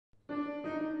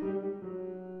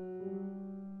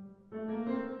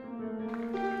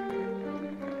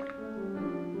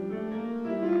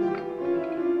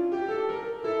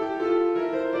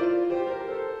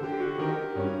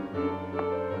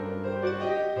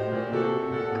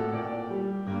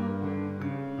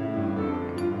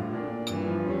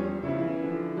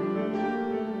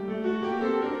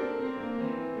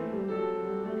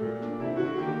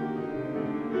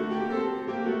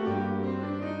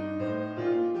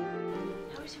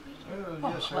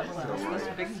yes, I remember. This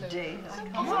big day has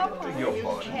come I up. beg your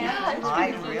pardon.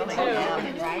 I really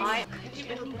am.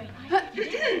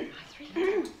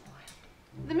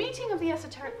 The meeting of the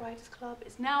Esoteric Writers Club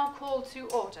is now called to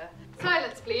order.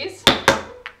 Silence, please.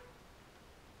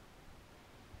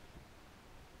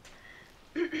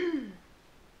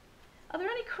 Are there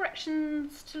any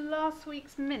corrections to last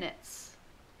week's minutes?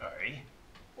 Aye.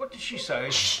 What did she say?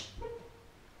 Shh.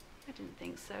 I didn't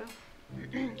think so.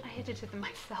 I edited them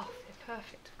myself. They're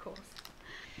perfect, of course.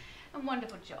 A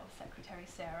wonderful job, Secretary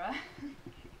Sarah.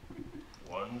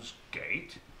 One's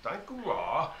gate? Thank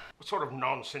Allah. What sort of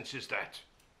nonsense is that?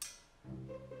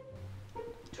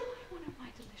 Try one of my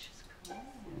delicious cookies.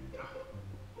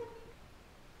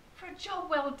 For a job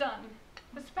well done,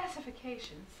 with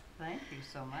specifications. Thank you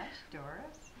so much,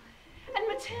 Doris. And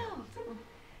Mathilde,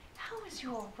 how is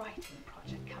your writing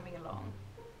project coming along?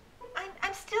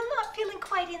 I'm still not feeling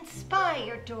quite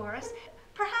inspired, Doris.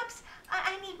 Perhaps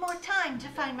I need more time to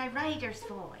find my writer's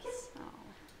voice.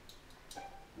 Oh.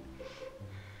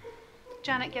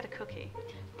 Janet, get a cookie.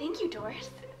 Thank you, Doris.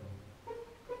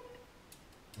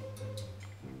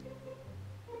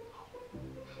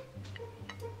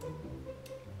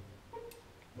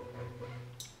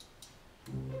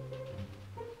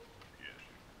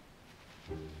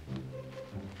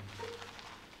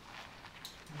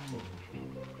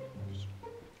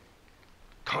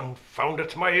 Confound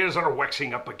it, my ears are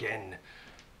waxing up again.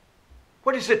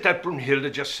 What is it that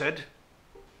Brunhilde just said?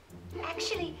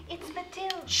 Actually, it's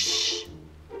Mathilde. Shh.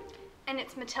 And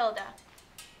it's Matilda.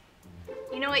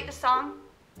 You know, like the song,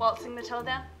 Waltzing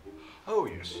Matilda? Oh,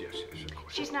 yes, of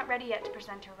course. She's not ready yet to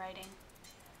present her writing.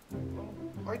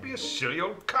 Oh, I'd be a silly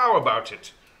old cow about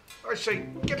it. I say,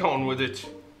 get on with it.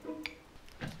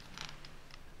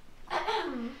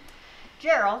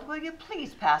 Gerald, will you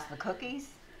please pass the cookies?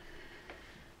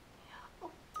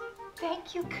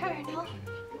 Thank you, Colonel.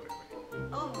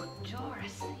 Oh,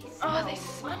 Doris, these Oh,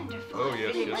 smell wonderful. Oh,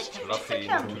 yes, Really yes, like to fluffy sit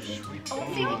down. and too sweet.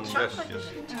 Oh, see the chocolate. Yes.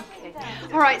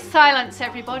 Okay. All right, silence,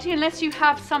 everybody, unless you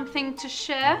have something to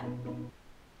share.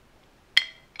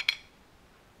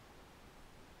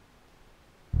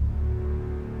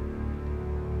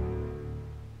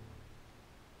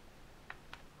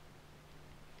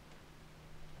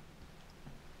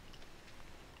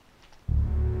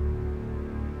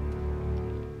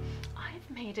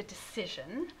 Made a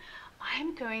decision.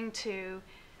 I'm going to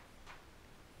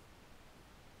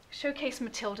showcase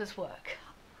Matilda's work.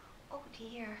 Oh,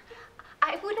 dear.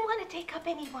 I wouldn't want to take up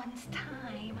anyone's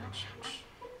time.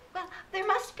 Well, there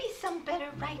must be some better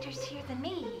writers here than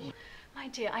me. My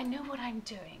dear, I know what I'm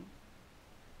doing.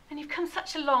 And you've come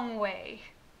such a long way.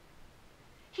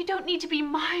 You don't need to be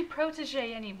my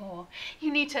protege anymore.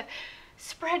 You need to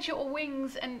spread your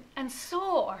wings and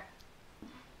soar.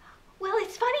 Well,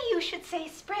 it's funny you should say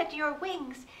spread your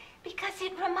wings, because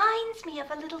it reminds me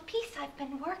of a little piece I've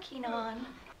been working on.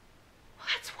 Well,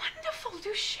 that's wonderful.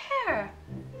 Do share.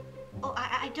 Oh,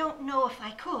 I don't know if I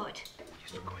could.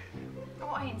 Yes, go ahead. Oh,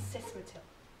 I insist, Matilda.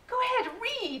 Go ahead,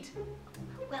 read.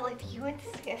 Well, if you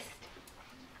insist.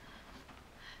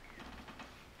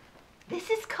 This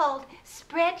is called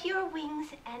Spread Your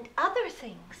Wings and Other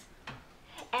Things.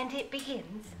 And it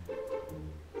begins,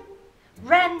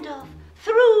 Randolph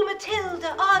threw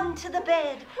Matilda onto the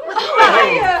bed with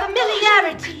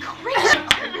familiarity.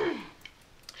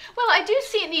 Well, I do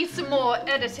see it needs some more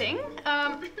editing.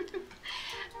 Now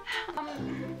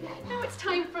it's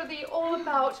time for the All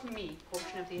About Me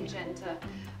portion of the agenda.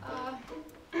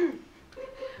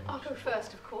 I'll go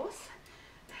first, of course.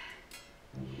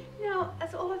 Now,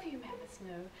 as all of you members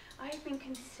know, I've been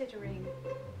considering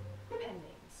pen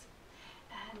names,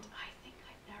 and I think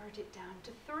I've narrowed it down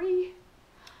to 3.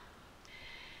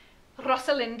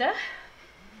 Rosalinda,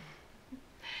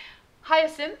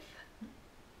 Hyacinth,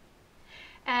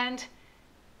 and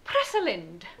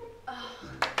Pressalind.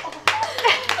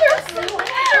 You're so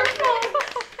wonderful!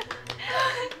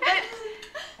 But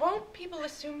won't people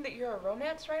assume that you're a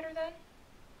romance writer then?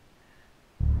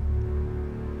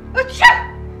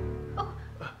 Oh,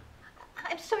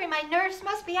 I'm sorry, my nerves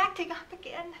must be acting up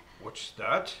again. What's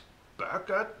that? Back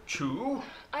at you?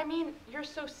 I mean, you're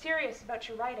so serious about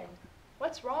your writing.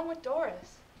 What's wrong with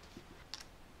Doris?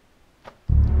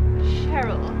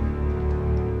 Cheryl,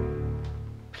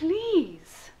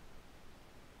 please.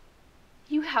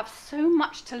 You have so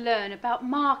much to learn about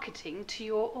marketing to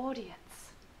your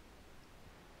audience.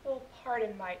 Well,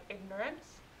 pardon my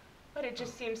ignorance, but it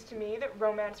just seems to me that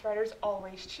romance writers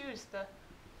always choose the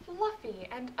fluffy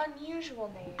and unusual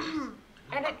names.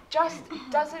 And it just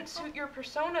doesn't suit your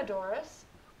persona, Doris.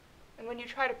 And when you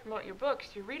try to promote your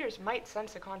books, your readers might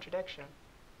sense a contradiction.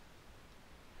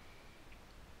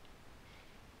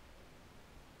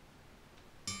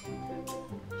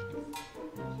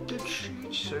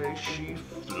 say she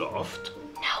fluffed?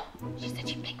 No, she said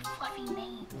she'd pick fluffy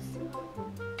names.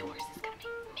 Doris is gonna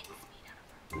make mincemeat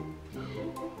out of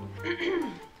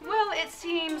her. Well, it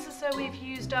seems as though we've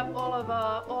used up all of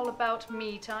our all about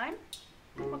me time.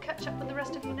 We'll catch up with the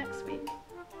rest of you next week.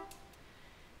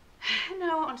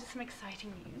 Now on to some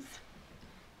exciting news.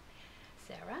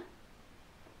 Sarah?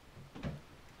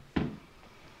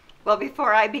 Well,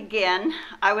 before I begin,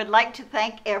 I would like to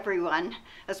thank everyone,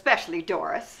 especially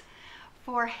Doris,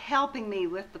 for helping me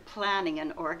with the planning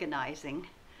and organizing.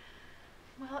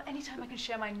 Well, anytime I can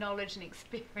share my knowledge and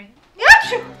experience.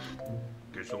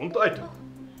 Gesundheit.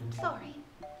 Sorry.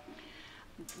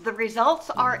 The results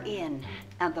are in,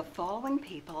 and the following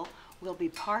people will be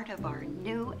part of our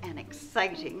new and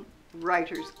exciting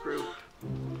writers group.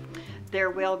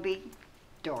 There will be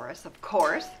Doris, of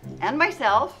course, and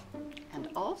myself, and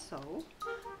also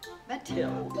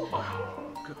Mathilde,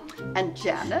 and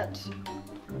Janet,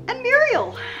 and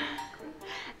Muriel,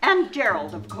 and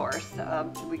Gerald, of course.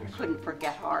 We couldn't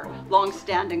forget our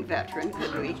long-standing veteran,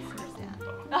 could we?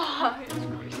 Oh,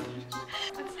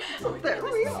 So there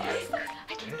we are. I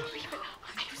can't believe it. I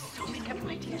have so many other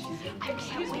ideas.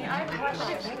 Excuse me, I have a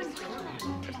question.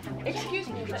 Excuse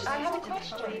me, but I have a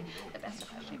question.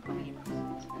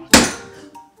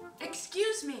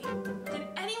 Excuse me, did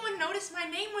anyone notice my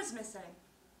name was missing?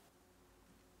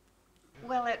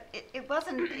 Well, it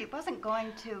wasn't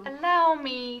going to. Allow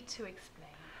me to explain.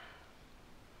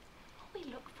 What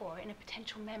we look for in a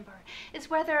potential member is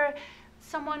whether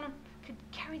someone could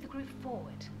carry the group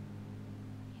forward.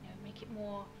 You know, make it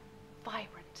more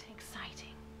vibrant,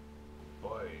 exciting.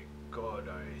 By God,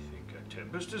 I think a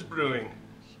tempest is brewing.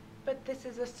 But this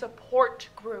is a support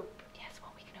group. Yes,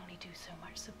 well, we can only do so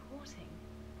much supporting.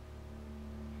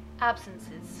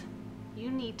 Absences.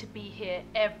 You need to be here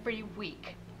every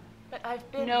week. But I've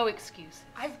been... No excuses.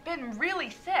 I've been really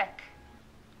sick.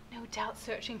 No doubt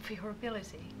searching for your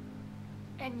ability.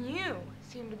 And you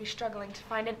seem to be struggling to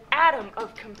find an atom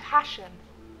of compassion.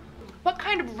 What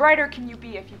kind of writer can you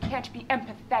be if you can't be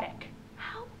empathetic?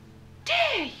 How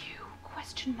dare you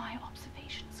question my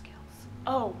observation skills?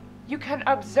 Oh, you can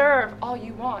observe all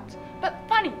you want, but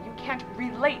funny, you can't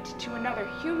relate to another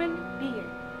human being.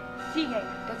 Seeing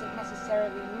doesn't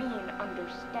necessarily mean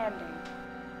understanding.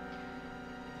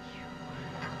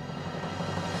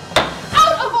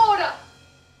 Out of order!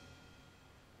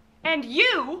 And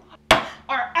you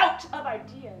are out of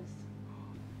ideas.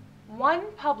 One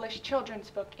published children's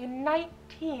book in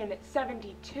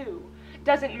 1972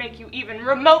 doesn't make you even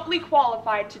remotely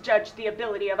qualified to judge the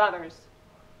ability of others.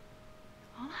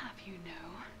 I'll have you know,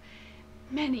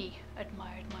 many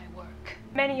admired my work.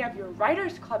 Many of your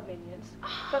Writers Club minions,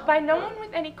 but by no one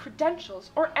with any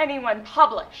credentials or anyone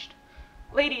published.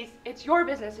 Ladies, it's your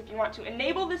business if you want to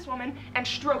enable this woman and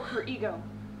stroke her ego.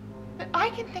 But I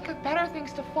can think of better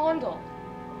things to fondle.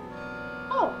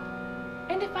 Oh,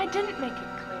 and if I didn't make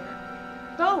it clear,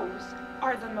 those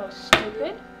are the most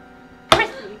stupid,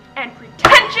 prissy, and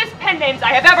pretentious pen names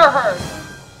I have ever heard.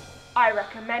 I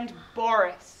recommend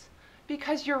Boris,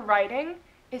 because your writing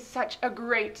is such a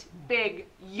great big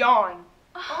yawn.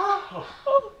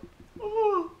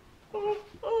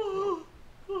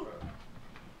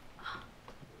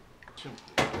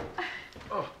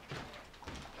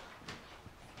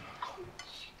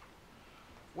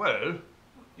 Well,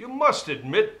 you must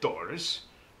admit, Doris,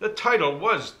 the title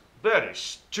was very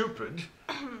stupid.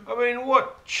 I mean,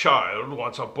 what child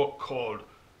wants a book called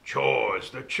Chores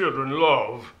That Children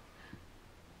Love?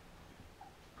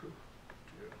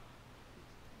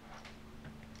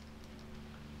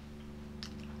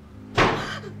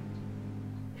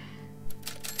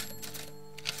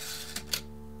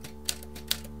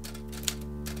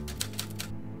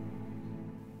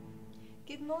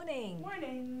 Good morning.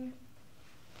 Morning.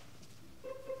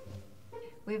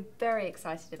 We're very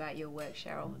excited about your work,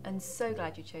 Cheryl, and so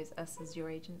glad you chose us as your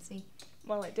agency.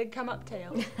 Well, it did come up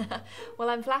tail. Well,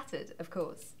 I'm flattered, of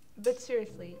course. But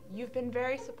seriously, you've been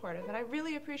very supportive, and I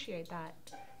really appreciate that.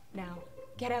 Now,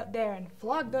 get out there and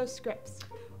flog those scripts.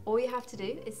 All you have to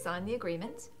do is sign the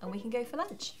agreement, and we can go for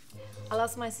lunch. I'll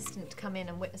ask my assistant to come in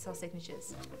and witness our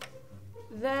signatures.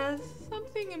 There's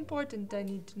something important I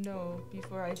need to know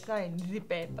before I sign the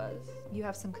papers. You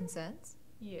have some concerns?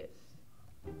 Yes.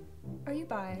 Are you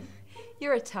bi?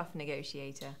 You're a tough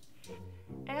negotiator.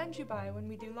 And you bi when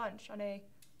we do lunch on a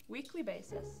weekly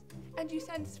basis. And you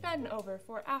send Sven over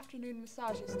for afternoon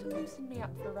massages to loosen me up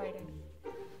for writing.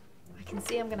 I can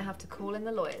see I'm going to have to call in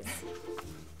the lawyers.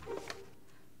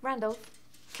 Randolph,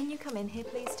 can you come in here,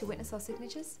 please, to witness our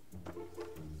signatures?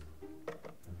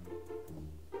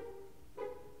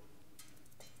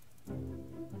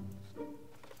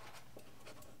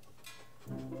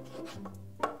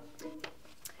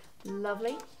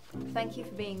 lovely. Thank you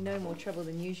for being no more trouble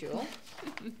than usual.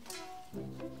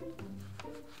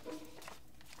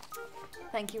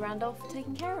 Thank you, Randolph, for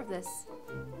taking care of this.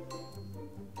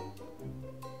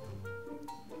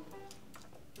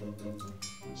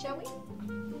 Shall we?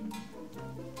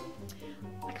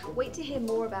 I can't wait to hear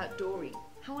more about Dory.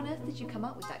 How on earth did you come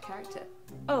up with that character?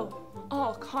 Oh,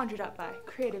 all conjured up by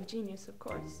creative genius, of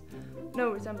course.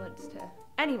 No resemblance to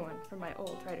anyone from my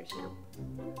old writers group.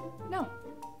 No,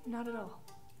 not at all.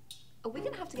 Are we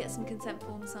gonna have to get some consent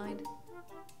forms signed?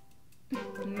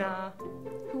 Nah,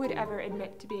 who would ever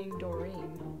admit to being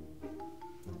Doreen?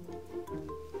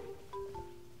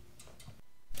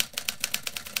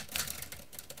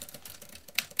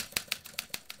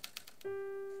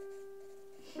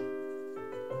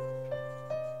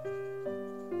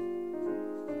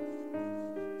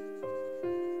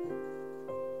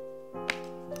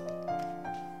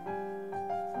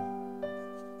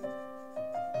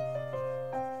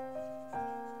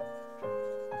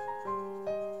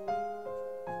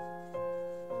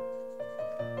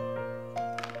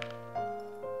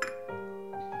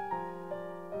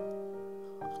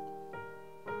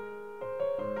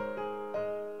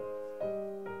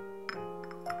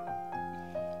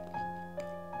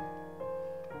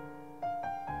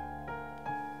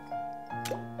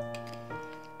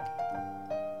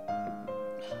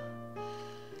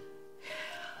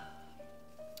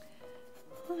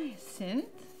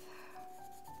 Hyacinth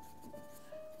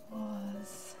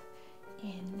was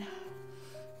in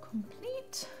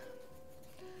complete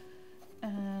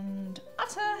and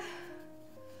utter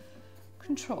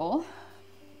control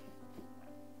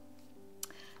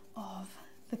of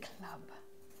the club.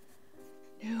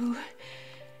 No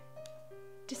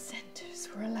dissenters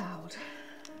were allowed.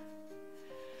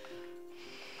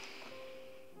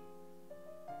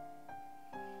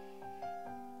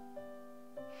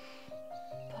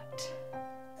 But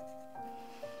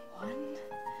one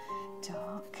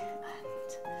dark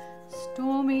and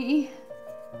stormy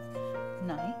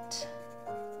night,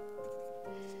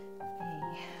 a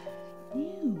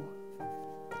new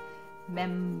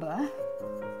member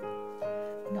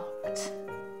knocked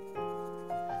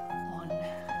on the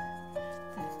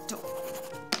door.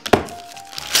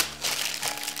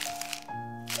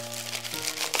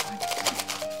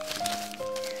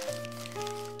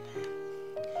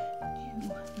 New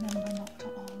member knocked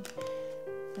on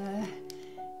the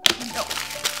door.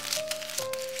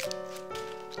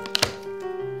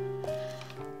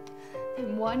 In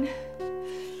one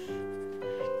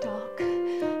dark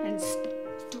and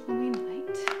stormy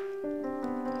night,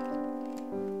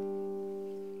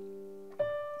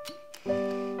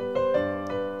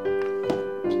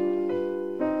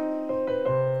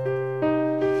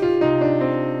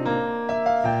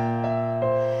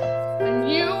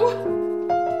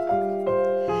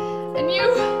 a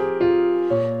new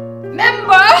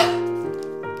member.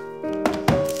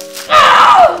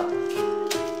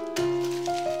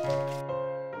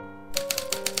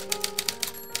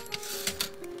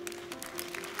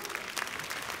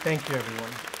 Thank you,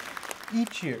 everyone.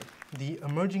 Each year, the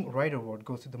Emerging Writer Award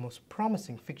goes to the most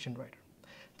promising fiction writer.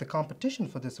 The competition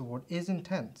for this award is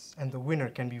intense, and the winner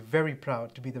can be very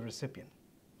proud to be the recipient.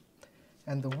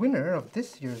 And the winner of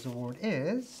this year's award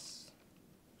is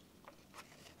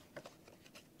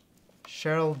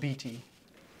Cheryl Beatty.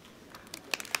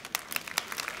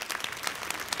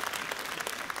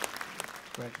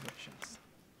 Congratulations.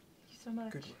 Thank you so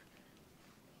much. Good work.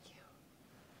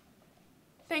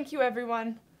 Thank you,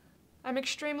 everyone. I'm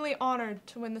extremely honored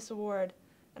to win this award,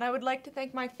 and I would like to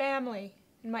thank my family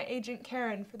and my agent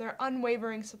Karen for their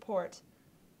unwavering support.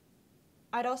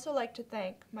 I'd also like to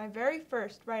thank my very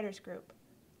first writers group,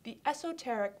 the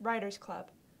Esoteric Writers Club.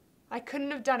 I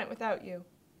couldn't have done it without you.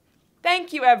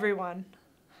 Thank you, everyone.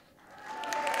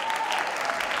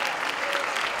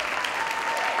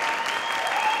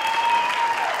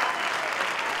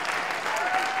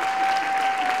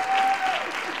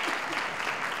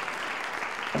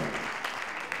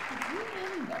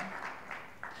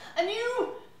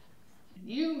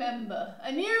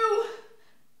 A new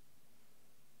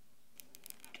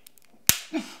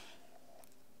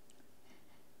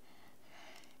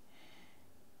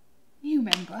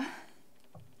member.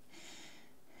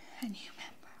 A new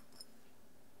member.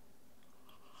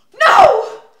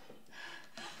 No!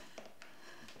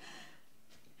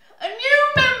 A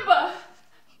new member.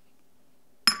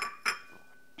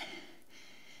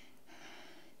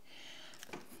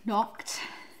 Knocked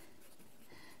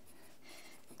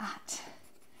at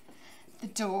the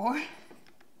door.